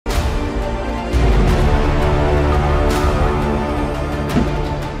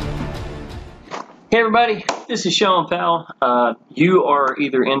Hey everybody, this is Shawn Powell. You are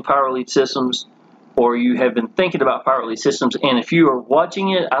either in Power Elite Systems or you have been thinking about Power Elite Systems, and if you are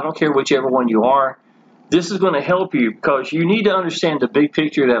watching it, I don't care whichever one you are, this is going to help you because you need to understand the big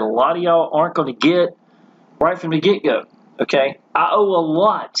picture that a lot of y'all aren't going to get right from the get-go, okay? I owe a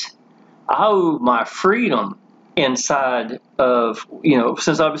lot. I owe my freedom inside of,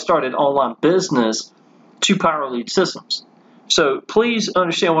 since I've started online business to Power Elite Systems. So please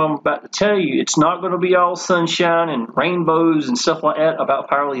understand what I'm about to tell you. It's not going to be all sunshine and rainbows and stuff like that about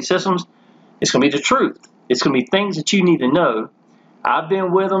Power Elite Systems. It's going to be the truth. It's going to be things that you need to know. I've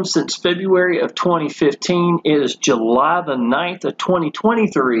been with them since February of 2015. It is July the 9th of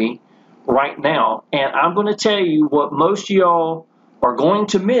 2023 right now. And I'm going to tell you what most of y'all are going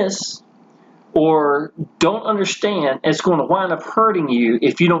to miss or don't understand. It's going to wind up hurting you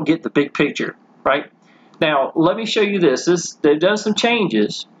if you don't get the big picture, right? Now, let me show you this. They've done some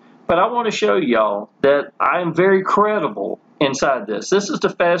changes, but I want to show y'all that I am very credible inside this. This is the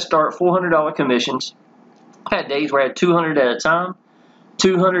Fast Start $400 commissions. I had days where I had 200 at a time,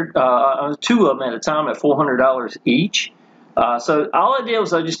 200, two of them at a time at $400 each. So all I did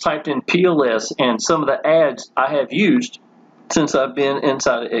was I just typed in PLS and some of the ads I have used since I've been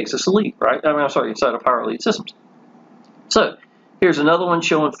inside of Exitus Elite, right? Inside of Power Elite Systems. So here's another one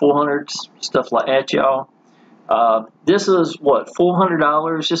showing 400s, stuff like that, y'all. This is what,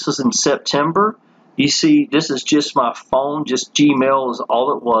 $400. This is in September. You see, this is just my phone, just Gmail is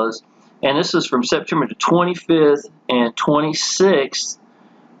all it was. And this is from September the 25th and 26th.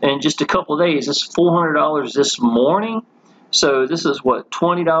 In just a couple of days, this is $400 this morning. So this is what,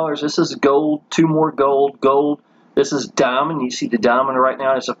 $20. This is gold, two more gold. This is diamond. You see the diamond right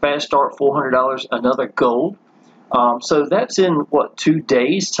now. It's a Fast Start, $400, another gold. So that's in, what, 2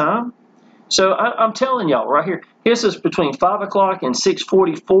 days' time? So I'm telling y'all right here, this is between 5 o'clock and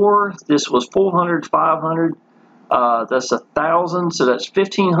 6:44. This was 400, 500. That's 1,000, so that's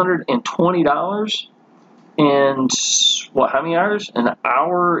 $1,520. And what, how many hours? An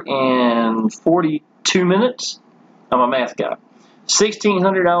hour and 42 minutes? I'm a math guy.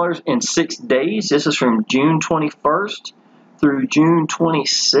 $1,600 in 6 days. This is from June 21st through June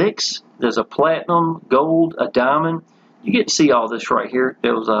 26th. There's a platinum, gold, a diamond. You get to see all this right here.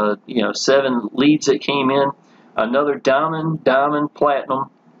 There was 7 leads that came in. Another diamond, platinum.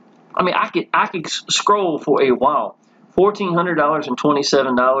 I mean, I could scroll for a while.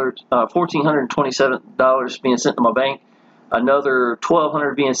 $1,427 being sent to my bank. Another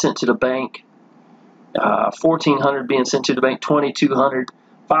 $1,200 being sent to the bank. $1,400 being sent to the bank. $2,200.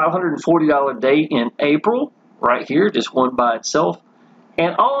 $540 day in April, right here, just one by itself.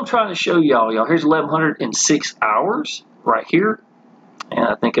 And all I'm trying to show y'all, here's 1,106 hours right here. And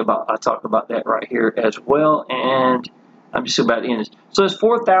I talked about that right here as well. And I'm just about to end this. So it's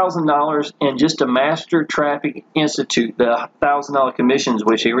 $4,000 in just a Master Traffic Institute, the $1,000 commissions,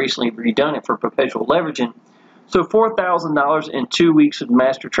 which they recently redone it for perpetual leveraging. So $4,000 in 2 weeks with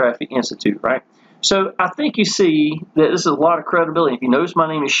Master Traffic Institute, right? So I think you see that this is a lot of credibility. If you notice, my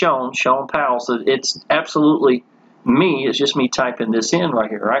name is Shawn Powell, so it's absolutely me. It's just me typing this in right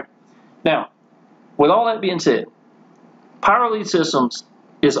here, right? Now, with all that being said, Power Elite Systems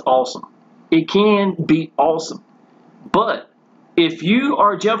is awesome. It can be awesome. But if you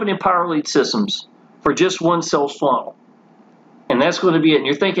are jumping in Power Elite Systems for just one sales funnel, and that's going to be it, and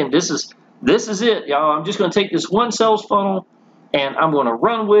you're thinking, this is it, y'all. I'm just going to take this one sales funnel, and I'm going to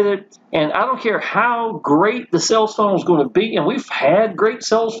run with it. And I don't care how great the sales funnel is going to be, and we've had great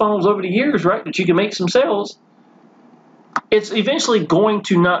sales funnels over the years, right, that you can make some sales. It's eventually going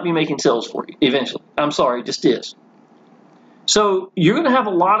to not be making sales for you, eventually. I'm sorry, it just is. So you're going to have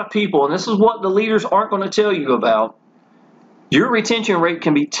a lot of people, and this is what the leaders aren't going to tell you about. Your retention rate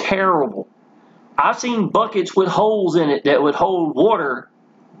can be terrible. I've seen buckets with holes in it that would hold water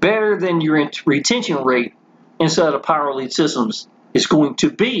better than your retention rate inside of Power Elite Systems is going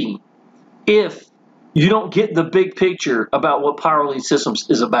to be if you don't get the big picture about what Power Elite Systems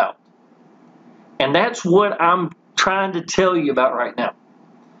is about. And that's what I'm trying to tell you about right now.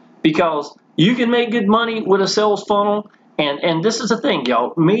 Because you can make good money with a sales funnel. And this is the thing,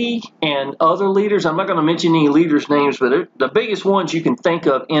 y'all. Me and other leaders, I'm not going to mention any leaders' names, but the biggest ones you can think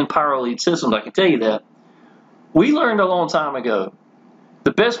of in Power Elite Systems, I can tell you that. We learned a long time ago, the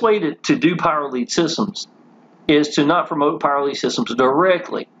best way to do Power Elite Systems is to not promote Power Elite Systems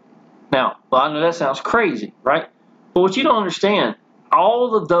directly. Now, well, I know that sounds crazy, right? But what you don't understand,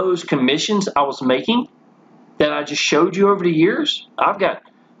 all of those commissions I was making that I just showed you over the years, I've got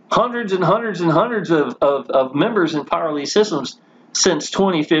hundreds and hundreds and hundreds of members in Power Elite Systems since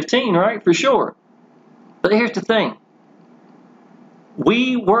 2015, right? For sure. But here's the thing.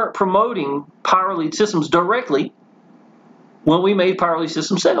 we weren't promoting Power Elite Systems directly when we made Power Elite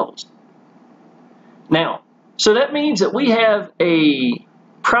System sales. Now, so that means that we have a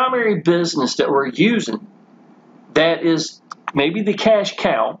primary business that we're using that is maybe the cash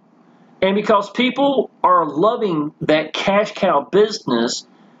cow, and because people are loving that cash cow business,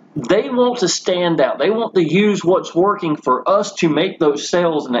 they want to stand out. They want to use what's working for us to make those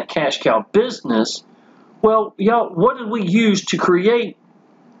sales in that cash cow business. Well, y'all, what did we use to create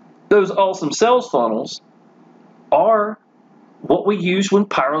those awesome sales funnels? Are what we use with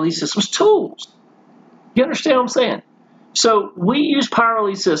Power Elite Systems tools. You understand what I'm saying? So we use Power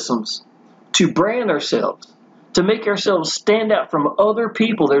Elite Systems to brand ourselves, to make ourselves stand out from other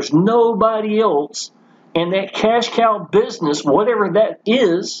people. There's nobody else in that cash cow business, whatever that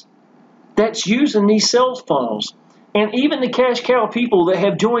is, that's using these sales funnels. And even the cash cow people that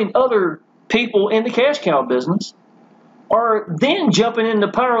have joined other people in the cash cow business are then jumping into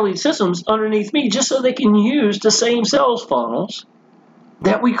Power Elite Systems underneath me just so they can use the same sales funnels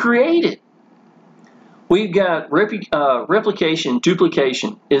that we created. We've got replication,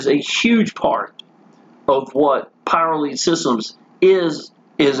 duplication is a huge part of what Power Elite Systems is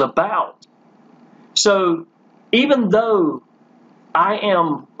about. So even though I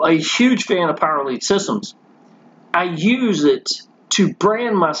am a huge fan of Power Elite Systems, I use it to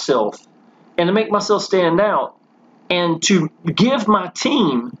brand myself and to make myself stand out and to give my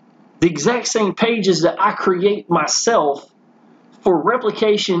team the exact same pages that I create myself for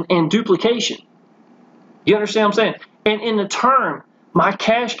replication and duplication. You understand what I'm saying? And in the turn, my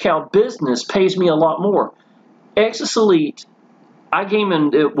cash cow business pays me a lot more. Exitus Elite, I came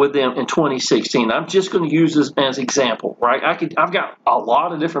in with them in 2016. I'm just going to use this as an example, right? I've got a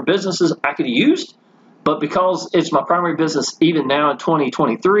lot of different businesses I could have used, but because it's my primary business even now in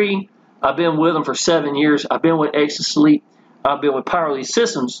 2023, I've been with them for 7 years. I've been with Exitus Elite. I've been with Power Elite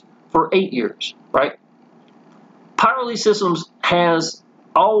Systems for 8 years, right? Power Elite Systems has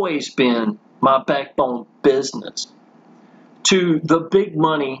always been my backbone business to the big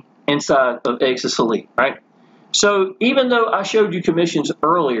money inside of Exitus Elite, right? So even though I showed you commissions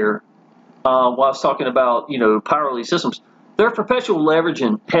earlier while I was talking about, Power Elite Systems, their perpetual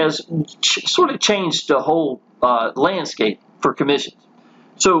leveraging has sort of changed the whole landscape for commissions.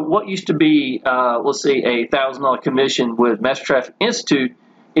 So what used to be, let's say, a $1,000 commission with Master Traffic Institute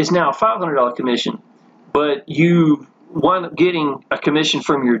is now a $500 commission, but you wind up getting a commission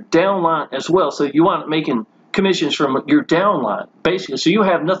from your downline as well. So you wind up making commissions from your downline, basically. So you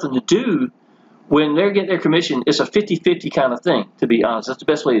have nothing to do when they're getting their commission. It's a 50-50 kind of thing, to be honest. That's the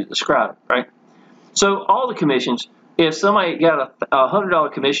best way to describe it, right? So all the commissions, if somebody got a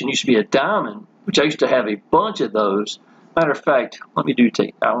 $100 commission, used to be a diamond, which I used to have a bunch of those. Matter of fact, I want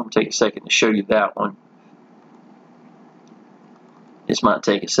to take a second to show you that one. This might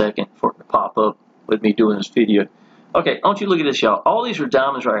take a second for it to pop up with me doing this video. Okay, I want you to look at this, y'all. All these are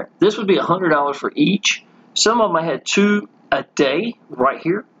diamonds right here. This would be $100 for each. Some of them I had 2 a day right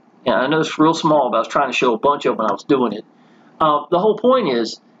here. And I know it's real small, but I was trying to show a bunch of them when I was doing it. The whole point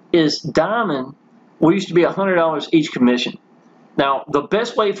is diamond, we used to be $100 each commission. Now, the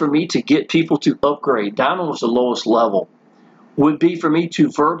best way for me to get people to upgrade, diamond was the lowest level, would be for me to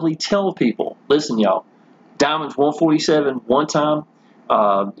verbally tell people, listen, y'all, diamond's 147 one time.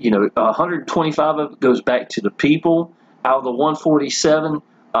 125 of it goes back to the people. Out of the 147,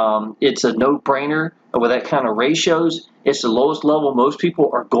 it's a no-brainer with that kind of ratios. It's the lowest level. Most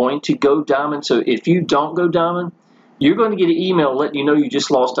people are going to go diamond. So if you don't go diamond, you're going to get an email letting you know you just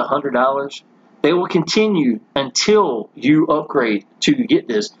lost $100. They will continue until you upgrade to get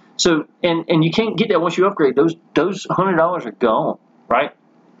this. So and you can't get that once you upgrade. Those $100 are gone, right?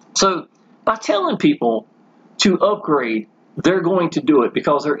 So by telling people to upgrade, they're going to do it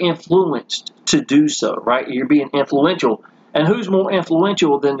because they're influenced to do so, right? You're being influential. And who's more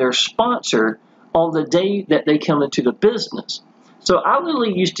influential than their sponsor on the day that they come into the business? So I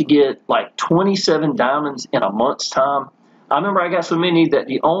literally used to get like 27 diamonds in a month's time. I remember I got so many that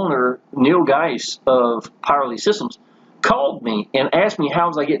the owner, Neil Geis of Power Elite Systems, called me and asked me how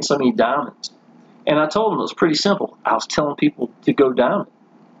was I getting so many diamonds. And I told him it was pretty simple. I was telling people to go diamond.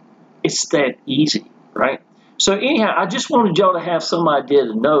 It's that easy, right? So anyhow, I just wanted y'all to have some idea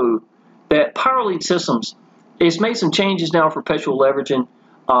to know that Power Elite Systems, it's made some changes now for perpetual leveraging.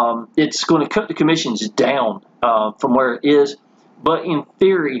 It's going to cut the commissions down from where it is. But in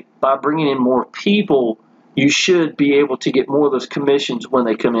theory, by bringing in more people, you should be able to get more of those commissions when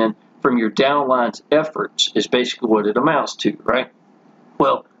they come in from your downline's efforts is basically what it amounts to, right?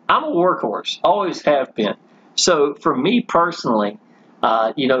 Well, I'm a workhorse, always have been. So for me personally,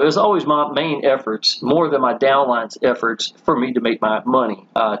 You know, it was always my main efforts, more than my downline's efforts, for me to make my money.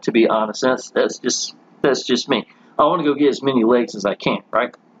 To be honest, that's just me. I want to go get as many legs as I can,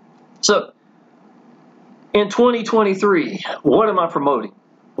 right? So, in 2023, what am I promoting?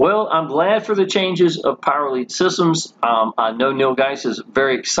 Well, I'm glad for the changes of Power Elite Systems. I know Neil Geis is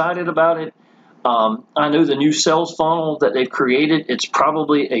very excited about it. I know the new sales funnel that they've created, it's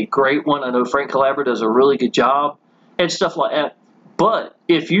probably a great one. I know Frank Calabra does a really good job and stuff like that. But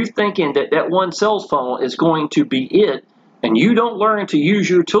if you're thinking that that one sales funnel is going to be it, and you don't learn to use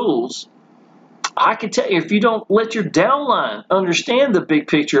your tools, I can tell you, if you don't let your downline understand the big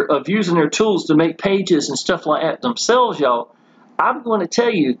picture of using their tools to make pages and stuff like that themselves, y'all, I'm going to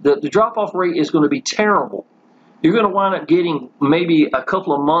tell you that the drop-off rate is going to be terrible. You're going to wind up getting maybe a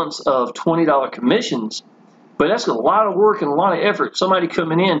couple of months of $20 commissions, but that's a lot of work and a lot of effort. Somebody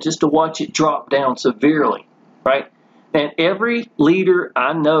coming in just to watch it drop down severely, right? And every leader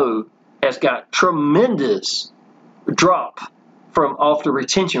I know has got tremendous drop from off the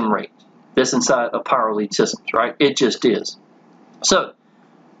retention rate that's inside of Power Elite Systems, right? It just is. So,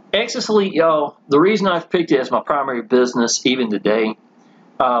 Exitus Elite, y'all, the reason I've picked it as my primary business even today,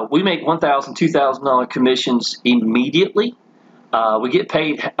 we make $1,000, $2,000 commissions immediately. We get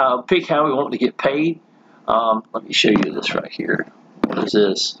paid, pick how we want to get paid. Let me show you this right here. What is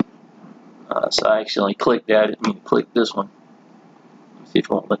this? So I accidentally clicked that. I didn't mean to click this one. Let's see if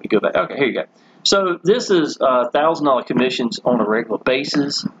it won't let me go back. Okay, here you go. So this is $1,000 commissions on a regular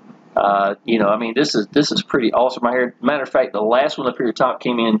basis. You know, I mean, this is pretty awesome right here. Matter of fact, the last one up here at the top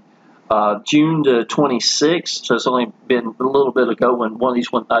came in June the 26th, so it's only been a little bit ago when one of these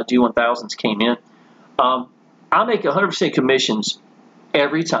G1000s came in. I make 100% commissions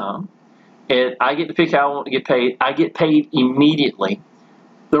every time, and I get to pick how I want to get paid. I get paid immediately.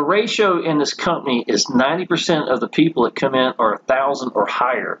 The ratio in this company is 90% of the people that come in are 1,000 or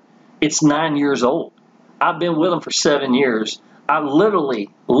higher. It's 9 years old. I've been with them for 7 years. I literally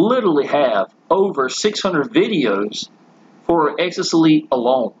have over 600 videos for Exitus Elite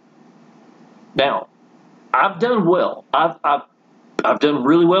alone. Now, I've done well. I've done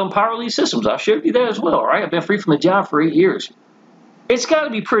really well in Power Elite Systems. I showed you that as well, right? I've been free from a job for 8 years. It's got to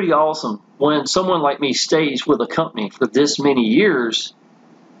be pretty awesome when someone like me stays with a company for this many years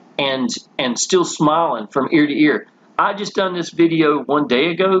and still smiling from ear to ear. I just done this video 1 day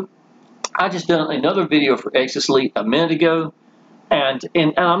ago. I just done another video for Exitus Elite a minute ago. And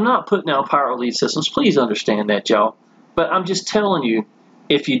I'm not putting down Power Elite Systems. Please understand that, y'all. But I'm just telling you,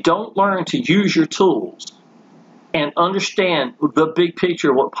 if you don't learn to use your tools and understand the big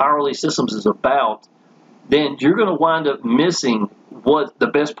picture of what Power Elite Systems is about, then you're going to wind up missing what the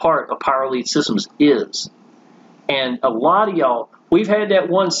best part of Power Elite Systems is. And a lot of y'all, we've had that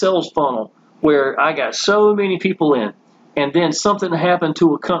one sales funnel where I got so many people in, and then something happened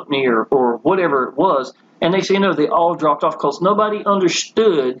to a company or whatever it was, and they say, no, they all dropped off because nobody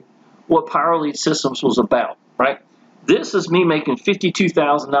understood what Power Elite Systems was about, right? This is me making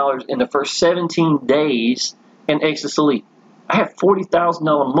 $52,000 in the first 17 days in Exitus Elite. I had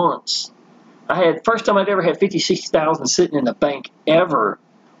 $40,000 months. First time I'd ever had $56,000 sitting in the bank ever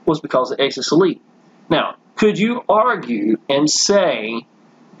was because of Exitus Elite. Now, could you argue and say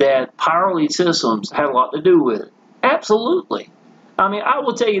that Power Elite Systems had a lot to do with it? Absolutely. I mean, I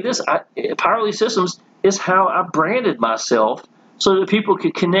will tell you this, Power Elite Systems is how I branded myself so that people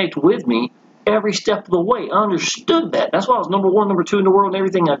could connect with me every step of the way. I understood that. That's why I was number 1, number 2 in the world in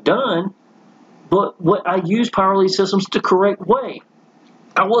everything I've done. But what I used Power Elite Systems the correct way.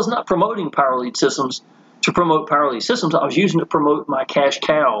 I was not promoting Power Elite Systems to promote Power Elite Systems. I was using it to promote my cash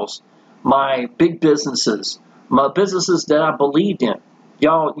cows, my big businesses, my businesses that I believed in.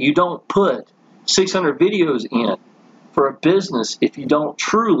 Y'all, you don't put 600 videos in for a business if you don't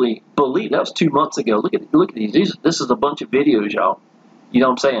truly believe. That was 2 months ago. Look at these. This is a bunch of videos, y'all. You know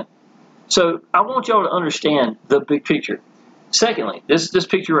what I'm saying? So I want y'all to understand the big picture. Secondly, this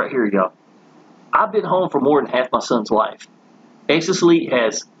picture right here, y'all. I've been home for more than half my son's life. Exitus Elite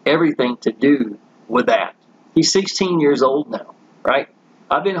has everything to do with that. He's 16 years old now, right?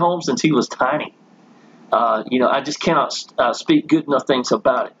 I've been home since he was tiny. You know, I just cannot speak good enough things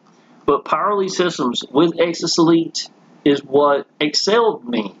about it. But Power Elite Systems with Exitus Elite is what excelled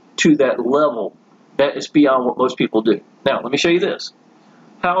me to that level that is beyond what most people do. Now, let me show you this.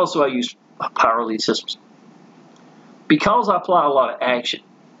 How else do I use Power Elite Systems? Because I apply a lot of action,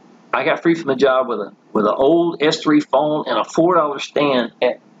 I got free from the job with an old S3 phone and a $4 stand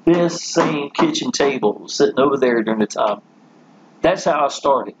at this same kitchen table sitting over there during the time. That's how I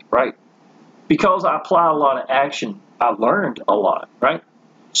started, right? Because I apply a lot of action, I learned a lot, right?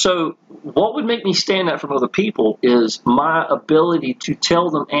 So what would make me stand out from other people is my ability to tell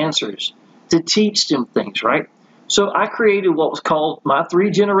them answers, to teach them things, right? So I created what was called my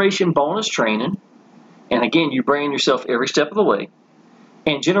 3-generation bonus training. And again, you brand yourself every step of the way.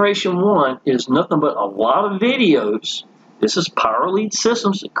 And generation 1 is nothing but a lot of videos. This is Power Elite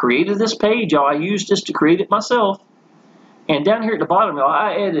Systems that created this page, y'all. I used this to create it myself. And down here at the bottom, y'all,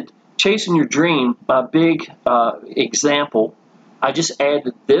 I added Chasing Your Dream, my big example. I just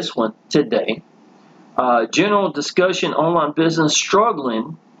added this one today. General discussion, online business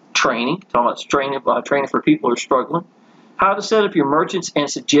struggling training. Talking about training for people who are struggling. How to set up your merchants and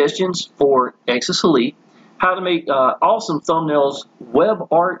suggestions for Exitus Elite. How to make awesome thumbnails, web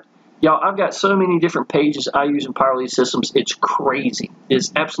art. Y'all, I've got so many different pages I use in Power Elite Systems. It's crazy.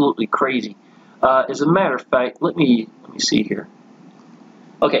 It's absolutely crazy. As a matter of fact, let me see here.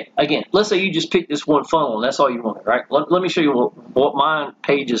 Okay, again, let's say you just pick this one funnel and that's all you wanted, right? Let me show you what my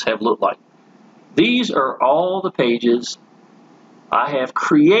pages have looked like. These are all the pages I have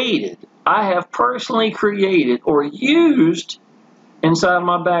created. I have personally created or used inside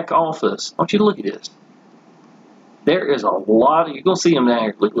my back office. I want you to look at this. There is a lot of, you're going to see them down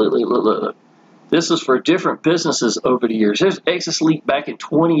here. Look. This is for different businesses over the years. There's Exitus Elite back in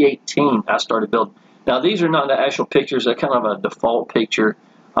 2018 I started building. Now, these are not the actual pictures. They're kind of a default picture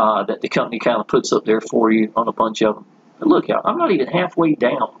that the company kind of puts up there for you on a bunch of them. But look out, I'm not even halfway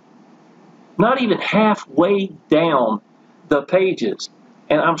down. Not even halfway down the pages.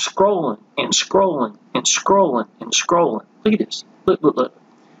 And I'm scrolling and scrolling and scrolling and scrolling. Look at this. Look.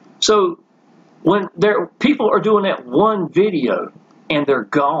 So when people are doing that one video and they're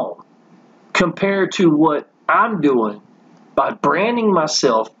gone, compared to what I'm doing by branding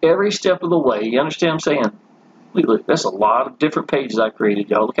myself every step of the way. You understand what I'm saying? Look, that's a lot of different pages I created,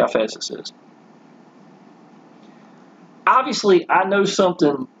 y'all. Look how fast this is. Obviously, I know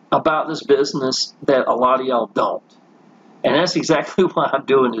something about this business that a lot of y'all don't. And that's exactly why I'm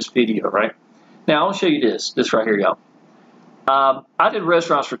doing this video, right? Now, I'll show you this right here, y'all. I did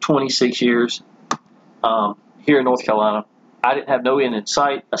restaurants for 26 years here in North Carolina. I didn't have no end in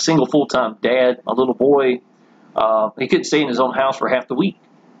sight, a single full-time dad, a little boy. He couldn't stay in his own house for half the week.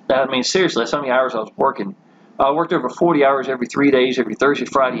 I mean, seriously, that's how many hours I was working. I worked over 40 hours every 3 days, every Thursday,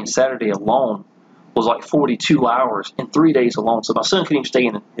 Friday, and Saturday alone was like 42 hours in 3 days alone. So my son couldn't even stay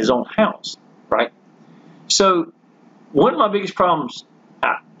in his own house, right? So one of my biggest problems,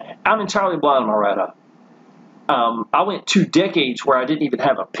 I'm entirely blind in my right eye. I went 2 decades where I didn't even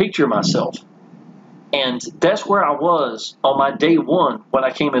have a picture of myself. And that's where I was on my day one when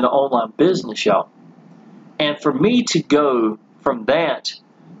I came into online business, y'all. And for me to go from that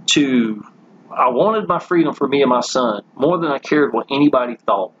to, I wanted my freedom for me and my son more than I cared what anybody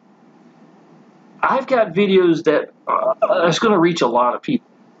thought. I've got videos that it's going to reach a lot of people.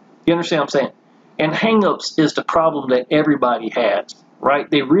 You understand what I'm saying? And hang-ups is the problem that everybody has, right?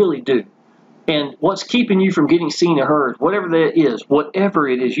 They really do. And what's keeping you from getting seen or heard, whatever that is, whatever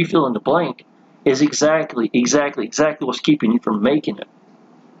it is, you fill in the blank, is exactly what's keeping you from making it.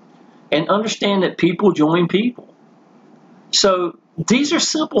 And understand that people join people. So these are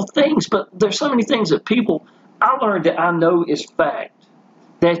simple things, but there's so many things that I learned that I know is fact,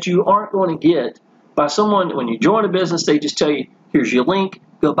 that you aren't going to get by someone, when you join a business, they just tell you, here's your link,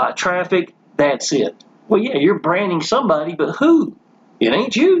 go buy traffic, that's it. Well, yeah, you're branding somebody, but who? It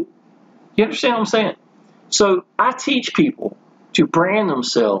ain't you. You understand what I'm saying? So I teach people to brand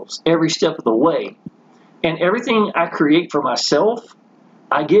themselves every step of the way. And everything I create for myself,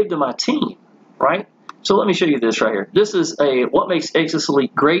 I give to my team, right? So let me show you this right here. This is a What Makes Exitus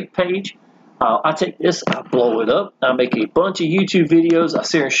Elite Great page. I take this, I blow it up, I make a bunch of YouTube videos.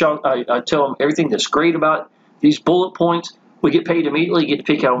 I tell them everything that's great about these bullet points. We get paid immediately, get to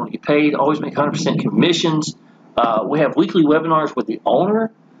pick how I want to get paid, always make 100% commissions. We have weekly webinars with the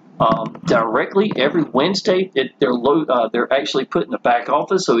owner directly every Wednesday. They're actually put in the back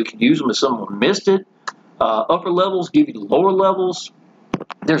office so we can use them if someone missed it. Upper levels give you the lower levels.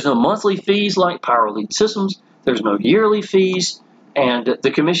 There's no monthly fees like Power Elite Systems. There's no yearly fees. And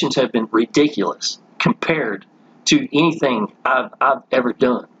the commissions have been ridiculous compared to anything I've ever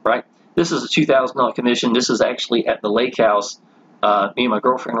done, right? This is a $2,000 commission. This is actually at the lake house. Me and my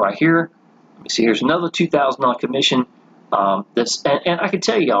girlfriend right here. Let me see. Here's another $2,000 commission. And I can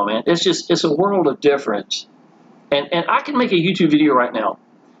tell y'all, man, it's a world of difference. And I can make a YouTube video right now.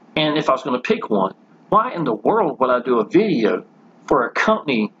 And if I was going to pick one, why in the world would I do a video for a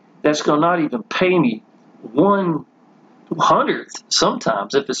company that's going to not even pay me 1/100th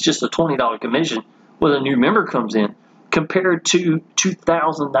sometimes if it's just a $20 commission when a new member comes in compared to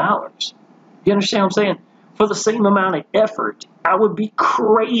 $2,000? You understand what I'm saying? for the same amount of effort, I would be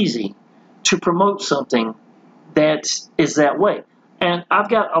crazy to promote something that is that way. And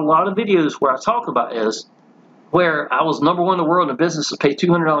I've got a lot of videos where I talk about this, where I was #1 in the world in business to pay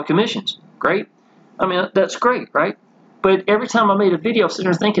 $200 commissions. Great. I mean, that's great, right? But every time I made a video, I was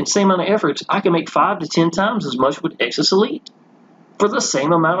sitting there thinking, same amount of efforts, I can make 5 to 10 times as much with Exitus Elite for the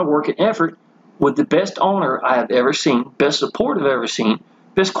same amount of work and effort with the best owner I have ever seen, best support I've ever seen,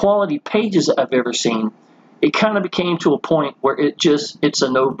 best quality pages I've ever seen. It kind of became to a point where it's a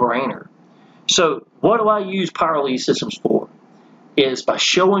no-brainer. So what do I use Power Elite Systems for? Is by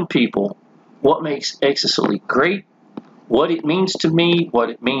showing people what makes Exitus Elite great, what it means to me, what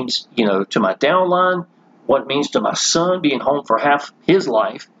it means, to my downline, what it means to my son being home for half his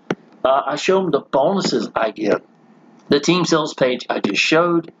life. I show them the bonuses I give. The team sales page I just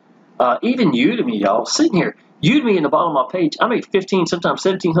showed. Even Udemy, y'all, sitting here. Udemy in the bottom of my page, I make $1,500, sometimes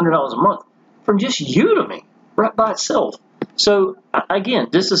 $1,700 a month from just Udemy right by itself. So again,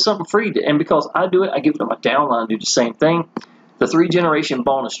 this is something free, and because I do it, I give it to my downline to do the same thing. The 3-generation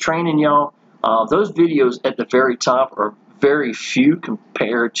bonus training, y'all. Those videos at the very top are very few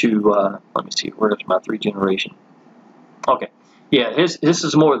compared to, let me see, where's my 3-generation? Okay, yeah, this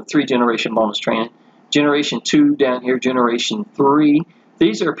is more of the 3-generation bonus training. Generation 2 down here, Generation 3.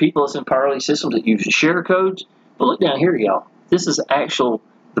 These are people that's in Power Elite Systems that use share codes. But look down here, y'all. This is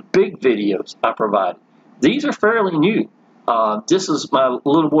the big videos I provide. These are fairly new. This is my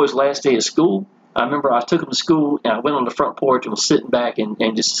little boy's last day of school. I remember I took him to school, and I went on the front porch and was sitting back and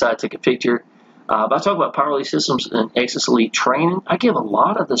just decided to take a picture. But I talk about Power Elite Systems and Exitus Elite training. I give a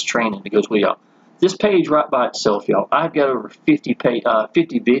lot of this training that goes with y'all. This page right by itself, y'all, I've got over 50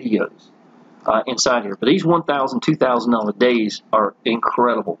 videos inside here. But these $1,000, $2,000 days are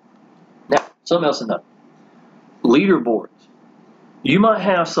incredible. Now, something else to note. Leaderboards. You might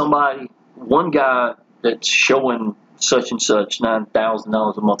have somebody, one guy that's showing such and such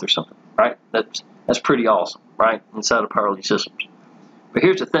 $9,000 a month or something, right? That's pretty awesome, right? Inside of Power Elite Systems. But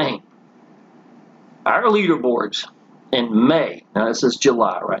here's the thing. Our leaderboards in May, now this is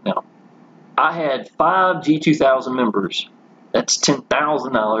July right now, I had 5 G2000 members, that's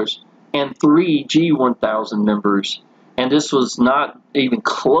 $10,000, and 3 G1000 members, and this was not even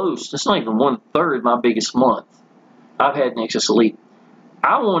close, it's not even 1/3 my biggest month I've had in Exitus Elite.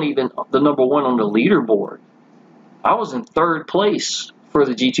 I wasn't even the #1 on the leaderboard. I was in 3rd place for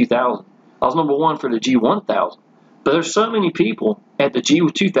the G2000. I was #1 for the G1000. But there's so many people at the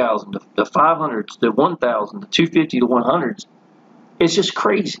G2000, the 500s, the 1000, the 250, the 100s. It's just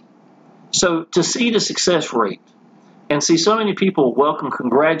crazy. So to see the success rate and see so many people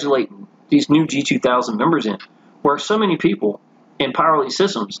congratulating these new G2000 members in, where so many people in Power Elite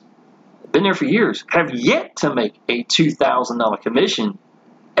Systems, been there for years, have yet to make a $2,000 commission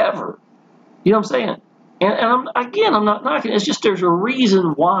ever. You know what I'm saying? And I'm not knocking. It's just there's a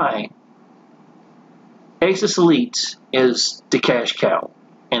reason why Exitus Elite is the cash cow,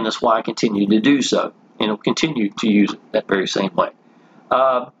 and that's why I continue to do so, and will continue to use it that very same way.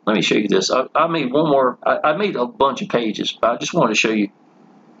 Let me show you this. I made one more. I made a bunch of pages, but I just wanted to show you.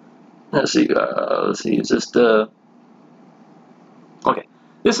 Let's see. Is this the? Okay,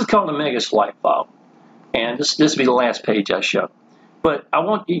 this is called a mega swipe file, and this will be the last page I show. But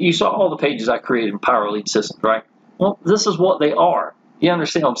you saw all the pages I created in Power Elite Systems, right? Well, this is what they are. You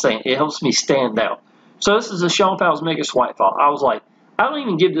understand what I'm saying? It helps me stand out. So this is a Shawn Powell's mega swipe file. I was like, I don't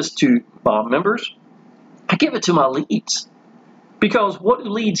even give this to members. I give it to my leads. Because what do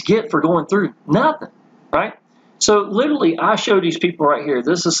leads get for going through? Nothing, right? So literally, I show these people right here.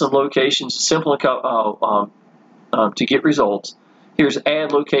 This is some locations, simple to get results. Here's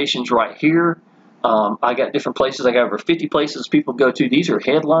ad locations right here. I got different places. I got over 50 places people go to. These are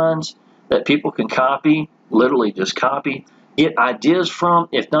headlines that people can copy, literally just copy, get ideas from,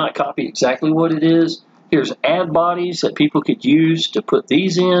 if not copy exactly what it is. Here's ad bodies that people could use to put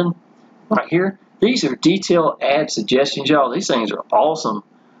these in right here. These are detailed ad suggestions, y'all. These things are awesome.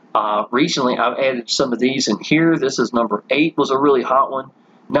 Recently, I've added some of these in here. This is number 8, was a really hot one.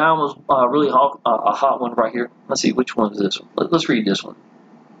 9 was really a hot one right here. Let's see, which one is this one? Let's read this one.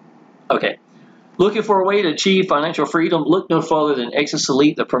 Okay. Looking for a way to achieve financial freedom? Look no further than Exitus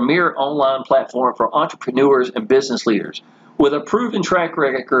Elite, the premier online platform for entrepreneurs and business leaders. With a proven track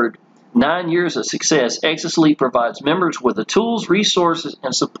record, 9 years of success, Exitus Elite provides members with the tools, resources,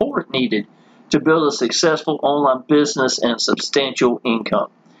 and support needed to build a successful online business and substantial income.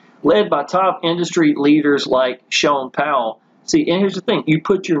 Led by top industry leaders like Shawn Powell. See, and here's the thing. You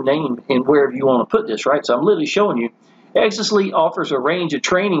put your name in wherever you want to put this, right? So I'm literally showing you. Exitus Elite offers a range of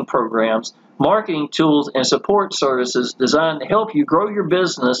training programs, marketing tools, and support services designed to help you grow your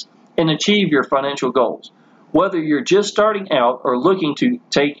business and achieve your financial goals. Whether you're just starting out or looking to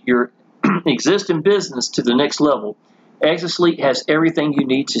take your existing business to the next level, Exitus Elite has everything you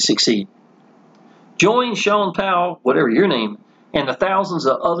need to succeed. Join Shawn, Powell, whatever your name, and the thousands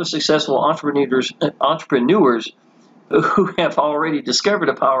of other successful entrepreneurs who have already discovered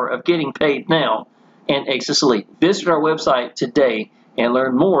the power of getting paid now and Exitus Elite. Visit our website today and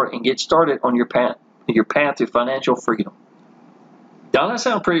learn more and get started on your path to financial freedom. Don't that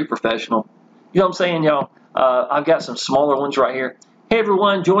sound pretty professional? You know what I'm saying, y'all? I've got some smaller ones right here. Hey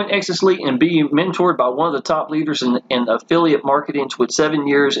everyone, join Exitus Elite and be mentored by one of the top leaders in affiliate marketing with 7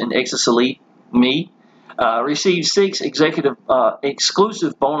 years in Exitus Elite, me. Receive 6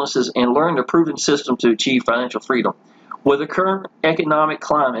 exclusive bonuses and learn the proven system to achieve financial freedom. With the current economic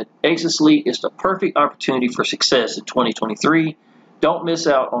climate, Exitus Elite is the perfect opportunity for success in 2023. Don't miss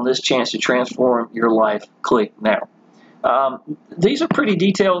out on this chance to transform your life. Click now. These are pretty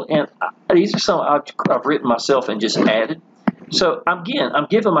detailed, and these are some I've written myself and just added. So I'm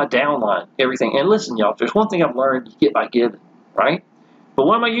giving my downline, everything. And listen, y'all, if there's one thing I've learned, you get by giving, right? But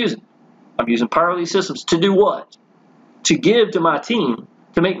what am I using? I'm using Power Elite Systems to do what? To give to my team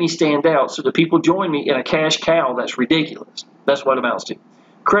to make me stand out so that people join me in a cash cow that's ridiculous. That's what it amounts to.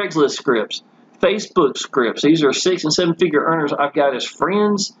 Craigslist scripts, Facebook scripts. These are 6- and 7-figure earners I've got as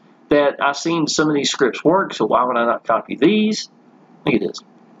friends that I've seen some of these scripts work, so why would I not copy these? Look at this.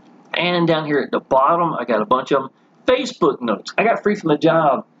 And down here at the bottom, I got a bunch of them. Facebook notes. I got free from a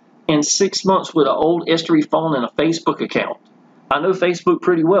job in 6 months with an old S3 phone and a Facebook account. I know Facebook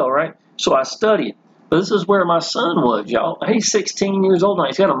pretty well, right? So I studied. But this is where my son was, y'all. He's 16 years old now.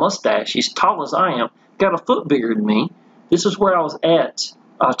 He's got a mustache. He's tall as I am. Got a foot bigger than me. This is where I was at.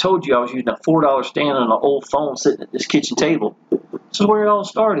 I told you I was using a $4 stand on an old phone sitting at this kitchen table. This is where it all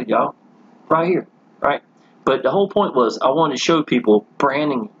started, y'all. Right here, right? But the whole point was I wanted to show people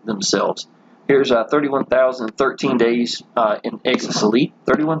branding themselves. Here's 31,013 days in Exitus Elite.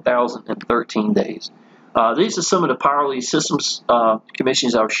 31,013 days. These are some of the Power Elite Systems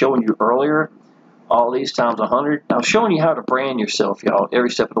commissions I was showing you earlier. All these times 100. I was showing you how to brand yourself, y'all, every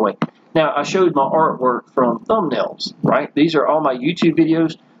step of the way. Now, I showed my artwork from thumbnails, right? These are all my YouTube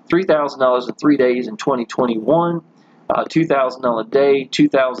videos. $3,000 in 3 days in 2021. $2,000 a day,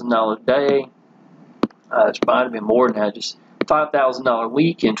 $2,000 a day. It might have been more than that. Just $5,000 a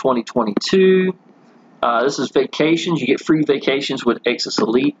week in 2022. This is vacations. You get free vacations with Exitus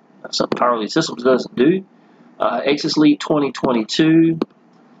Elite. That's something Power Elite Systems doesn't do. Exitus Elite 2022.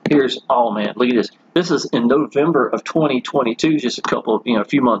 Here's, oh man, look at this. This is in November of 2022, just a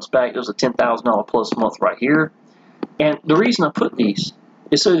few months back. It was a $10,000 plus month right here. And the reason I put these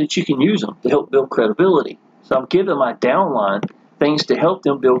is so that you can use them to help build credibility. So I'm giving my downline things to help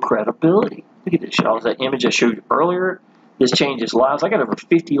them build credibility. Look at this, y'all. That image I showed you earlier. This changes lives. I got over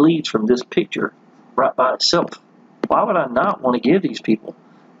 50 leads from this picture right by itself. Why would I not want to give these people?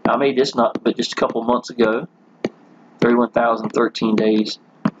 I made this but just a couple months ago. 31,013 days.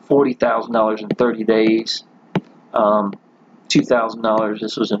 $40,000 in 30 days. $2,000.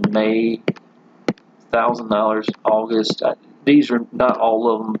 This was in May. $1,000 August. These are not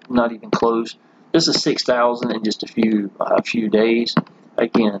all of them, not even close. This is $6,000 in just a few days.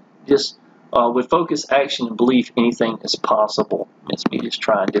 Again, just with focus, action, and belief, anything is possible. It's me just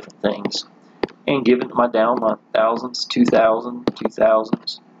trying different things and giving my downline thousands, 2,000,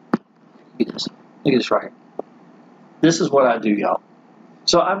 2,000s. Look at this. Look at this right here. This is what I do, y'all.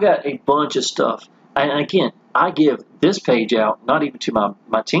 So I've got a bunch of stuff. And again, I give this page out, not even to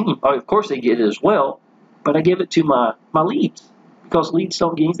my team. Of course, they get it as well, but I give it to my leads because leads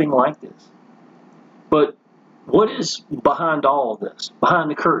don't get anything like this. But what is behind all of this,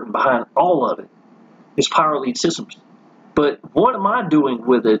 behind the curtain, behind all of it, is Power Elite Systems. But what am I doing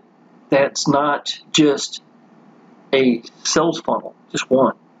with it that's not just a sales funnel, just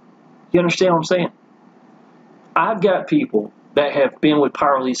one? You understand what I'm saying? I've got people that have been with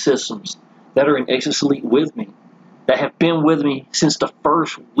Power Elite Systems that are in Exitus Elite with me, that have been with me since the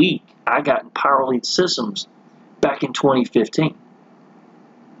first week I got in Power Elite Systems back in 2015.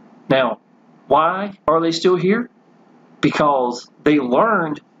 Now, why are they still here? Because they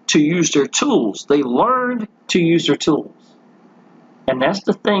learned to use their tools. They learned to use their tools. And that's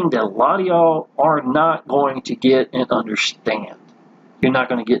the thing that a lot of y'all are not going to get and understand. You're not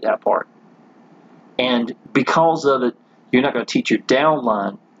going to get that part. And because of it, you're not going to teach your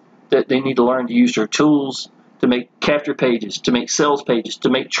downline that they need to learn to use their tools to make capture pages, to make sales pages, to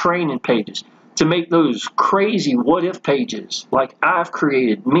make training pages, to make those crazy what-if pages like I've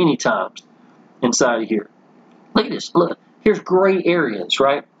created many times inside of here. Look at this. Look, here's gray areas,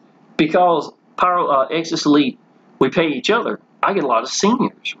 right? Because Exitus Elite, we pay each other. I get a lot of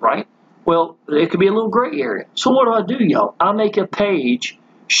seniors, right? Well, it could be a little gray area. So what do, y'all? I make a page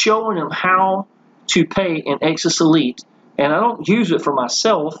showing them how to pay in Exitus Elite, and I don't use it for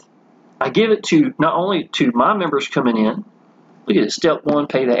myself. I give it to not only to my members coming in. Look at it. Step 1,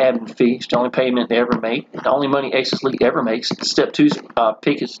 pay the admin fee. It's the only payment they ever make. The only money Exitus Elite ever makes. Step 2,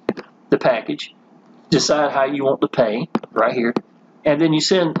 pick the package. Decide how you want to pay right here, and then you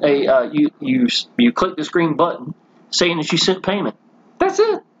send a you click this green button saying that you sent payment. That's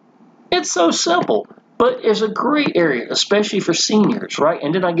it. It's so simple, but it's a great area, especially for seniors, right?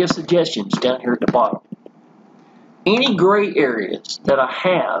 And then I give suggestions down here at the bottom. Any gray areas that I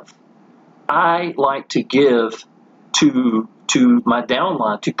have, I like to give to my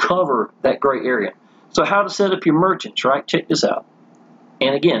downline to cover that gray area. So how to set up your merchants, right? Check this out.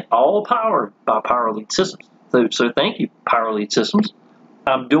 And again, all powered by Powell Elite Systems. So thank you, Powell Elite Systems.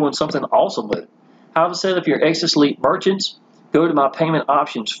 I'm doing something awesome with it. How to set up your Exitus Elite merchants. Go to my payment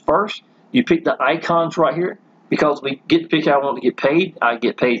options first. You pick the icons right here because we get to pick how I want to get paid. I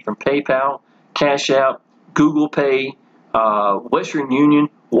get paid from PayPal, Cash App, Google Pay, Western Union,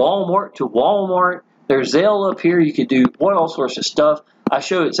 Walmart to Walmart. There's Zelle up here. You could do all sorts of stuff. I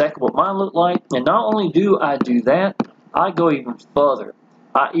show exactly what mine look like. And not only do I do that, I go even further.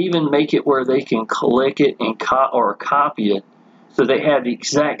 I even make it where they can click it and copy it so they have the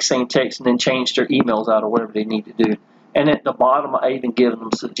exact same text and then change their emails out or whatever they need to do. And at the bottom, I even give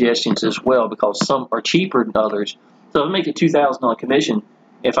them suggestions as well because some are cheaper than others. So to make a $2,000 commission,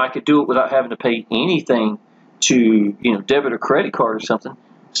 if I could do it without having to pay anything to, debit or credit card or something,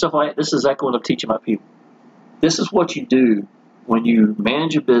 stuff like that, this is exactly what I'm teaching my people. This is what you do when you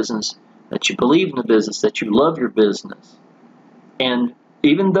manage a business, that you believe in the business, that you love your business. And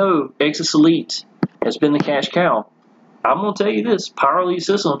even though Exitus Elite has been the cash cow, I'm going to tell you this, Powell Elite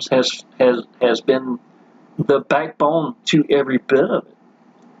Systems has been the backbone to every bit of it.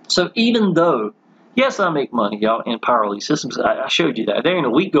 So even though, yes, I make money, y'all, in Powell Elite Systems. I showed you that. There ain't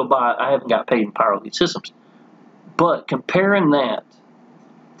a week go by I haven't got paid in Powell Elite Systems. But comparing that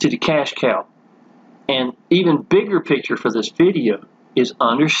to the cash cow, and even bigger picture for this video is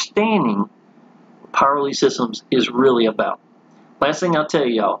understanding what Powell Elite Systems is really about. Last thing I'll tell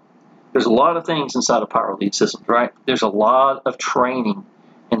y'all, there's a lot of things inside of Powell Elite Systems, right? There's a lot of training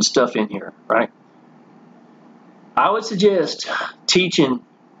and stuff in here, right? I would suggest teaching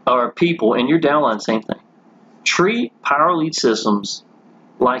our people and your downline, same thing. Treat Powell Elite Systems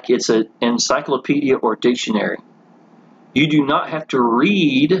like it's an encyclopedia or dictionary. You do not have to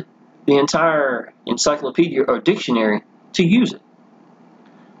read the entire encyclopedia or dictionary to use it.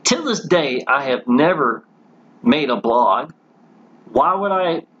 Till this day, I have never made a blog. Why would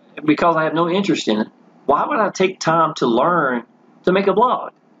I? Because I have no interest in it. Why would I take time to learn to make a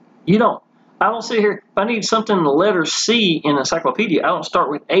blog? You don't. I don't sit here, if I need something in the letter C in an encyclopedia, I don't start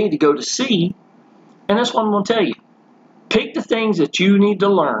with A to go to C. And that's what I'm going to tell you. Pick the things that you need to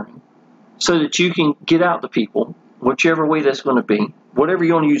learn so that you can get out to people, whichever way that's going to be. Whatever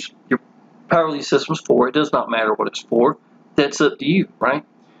you want to use your Powell Elite Systems for, it does not matter what it's for. That's up to you, right?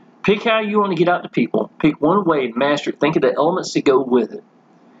 Pick how you want to get out to people. Pick one way, master it. Think of the elements that go with it.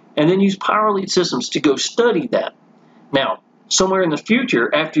 And then use Powell Elite Systems to go study that. Now, somewhere in the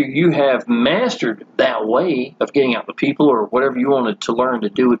future, after you have mastered that way of getting out to people or whatever you wanted to learn to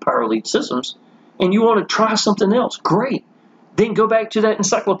do with Powell Elite Systems, and you want to try something else, great. Then go back to that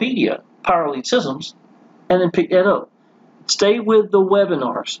encyclopedia, Powell Elite Systems, and then pick that up. Stay with the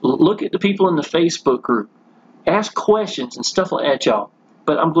webinars. Look at the people in the Facebook group. Ask questions and stuff like that, y'all.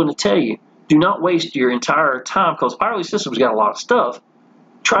 But I'm going to tell you, do not waste your entire time because Powell Elite Systems got a lot of stuff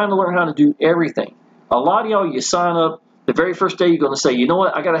trying to learn how to do everything. A lot of y'all, you sign up, the very first day you're going to say, you know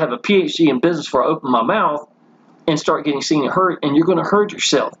what, I got to have a PhD in business before I open my mouth and start getting seen and hurt, and you're going to hurt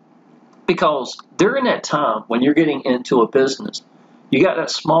yourself. Because during that time when you're getting into a business, you got that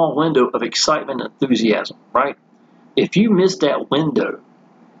small window of excitement and enthusiasm, right? If you miss that window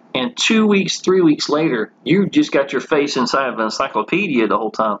and 2 weeks, 3 weeks later, you just got your face inside of an encyclopedia the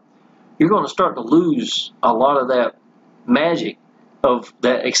whole time, you're going to start to lose a lot of that magic of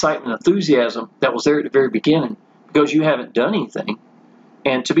that excitement and enthusiasm that was there at the very beginning because you haven't done anything.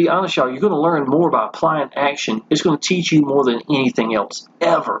 And to be honest, y'all, you're going to learn more by applying action. It's going to teach you more than anything else,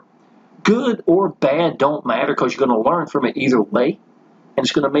 ever. Good or bad don't matter because you're going to learn from it either way, and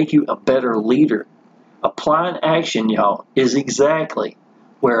it's going to make you a better leader. Applying action, y'all, is exactly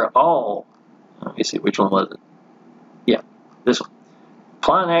where all, let me see, which one was it? Yeah, this one.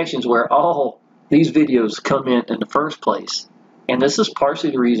 Applying action is where all these videos come in the first place. And this is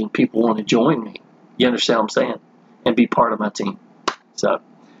partially the reason people want to join me. You understand what I'm saying? And be part of my team. So,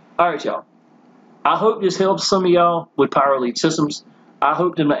 all right, y'all. I hope this helps some of y'all with Powell Elite Systems. I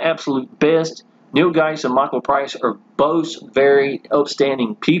hope them the absolute best. Neil Geis and Michael Price are both very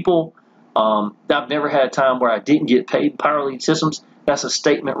upstanding people. I've never had a time where I didn't get paid in Power Elite Systems. That's a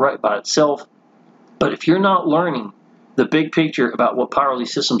statement right by itself. But if you're not learning the big picture about what Power Elite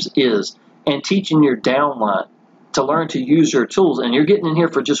Systems is and teaching your downline to learn to use their tools, and you're getting in here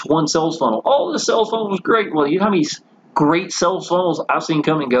for just one sales funnel. Oh, the sales funnel was great. Well, you know how many great sales funnels I've seen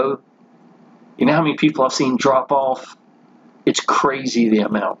come and go? You know how many people I've seen drop off? It's crazy the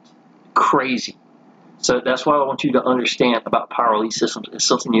amount. Crazy. So that's why I want you to understand about Power Elite Systems. It's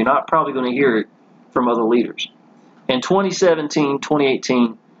something you're not probably going to hear it from other leaders. In 2017,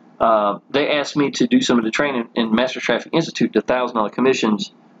 2018, they asked me to do some of the training in Master Traffic Institute, the $1,000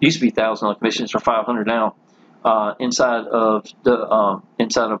 commissions. Used to be $1,000 commissions, for $500 now. Inside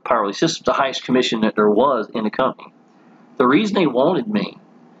of Power Elite Systems, the highest commission that there was in the company. The reason they wanted me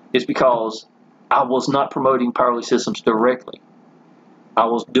is because I was not promoting Power Elite Systems directly. I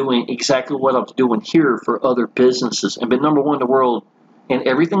was doing exactly what I was doing here for other businesses and been #1 in the world in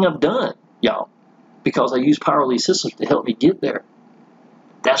everything I've done, y'all, because I use Power Elite Systems to help me get there.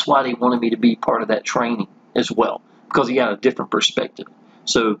 That's why they wanted me to be part of that training as well, because you got a different perspective.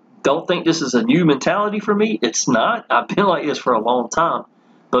 So don't think this is a new mentality for me. It's not. I've been like this for a long time.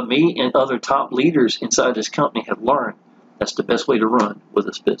 But me and other top leaders inside this company have learned that's the best way to run with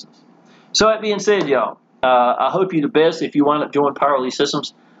this business. So that being said, y'all, I hope you the best. If you wind up joining Power Elite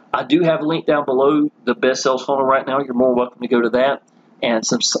Systems, I do have a link down below, the best sales funnel right now. You're more welcome to go to that and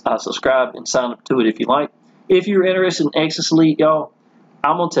subscribe and sign up to it if you like. If you're interested in Exitus Elite, y'all,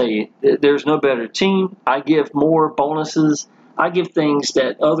 I'm going to tell you, there's no better team. I give more bonuses. I give things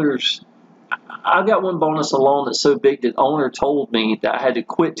that others, I've got one bonus alone that's so big that owner told me that I had to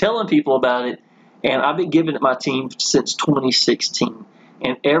quit telling people about it, and I've been giving it my team since 2016.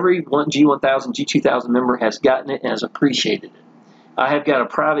 And every G1000, G2000 member has gotten it and has appreciated it. I have got a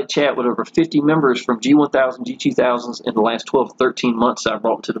private chat with over 50 members from G1000, G2000s in the last 12 to 13 months that I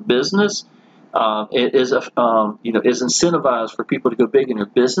brought into the business. It is is incentivized for people to go big in their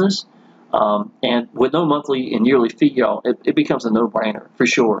business. And with no monthly and yearly fee, y'all, it becomes a no-brainer for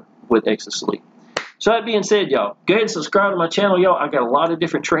sure with Exitus Elite. So that being said, y'all, go ahead and subscribe to my channel, y'all. I got a lot of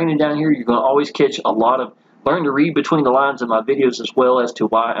different training down here. You're going to always catch a lot of, learn to read between the lines in my videos as well as to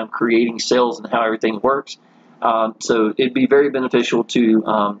why I'm creating sales and how everything works. So it'd be very beneficial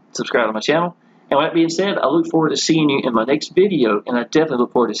to subscribe to my channel. And with that being said, I look forward to seeing you in my next video, and I definitely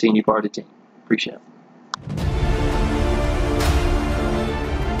look forward to seeing you part of the team. Appreciate it.